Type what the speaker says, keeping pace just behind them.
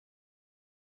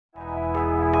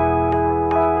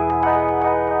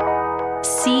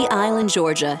Island,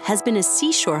 Georgia has been a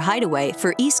seashore hideaway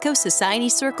for East Coast society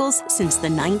circles since the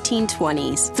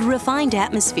 1920s. The refined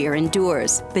atmosphere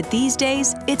endures, but these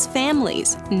days it's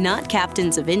families, not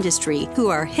captains of industry, who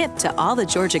are hip to all the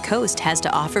Georgia coast has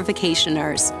to offer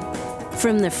vacationers.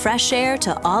 From the fresh air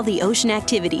to all the ocean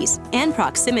activities and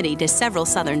proximity to several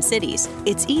southern cities,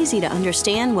 it's easy to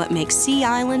understand what makes Sea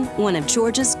Island one of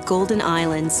Georgia's golden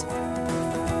islands.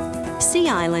 Sea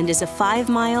Island is a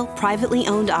 5-mile, privately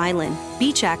owned island.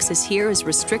 Beach access here is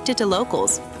restricted to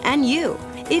locals, and you,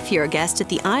 if you're a guest at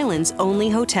the island's only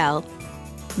hotel.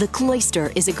 The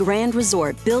Cloister is a grand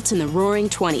resort built in the Roaring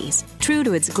 '20s. True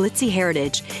to its glitzy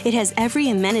heritage, it has every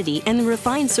amenity and the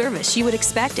refined service you would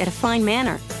expect at a fine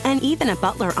manor, and even a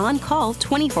butler on call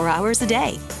 24 hours a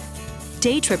day.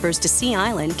 Day trippers to Sea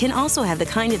Island can also have the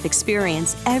kind of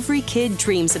experience every kid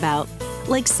dreams about,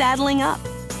 like saddling up.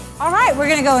 All right, we're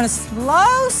gonna go in a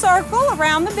slow circle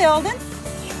around the building.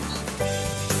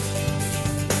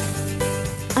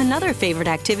 Another favorite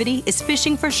activity is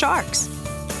fishing for sharks.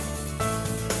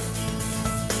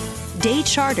 Day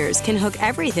charters can hook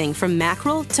everything from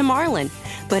mackerel to marlin,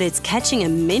 but it's catching a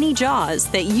mini Jaws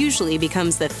that usually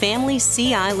becomes the family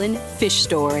Sea Island fish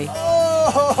story.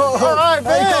 Oh, all right,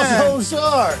 man. Hey,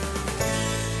 shark.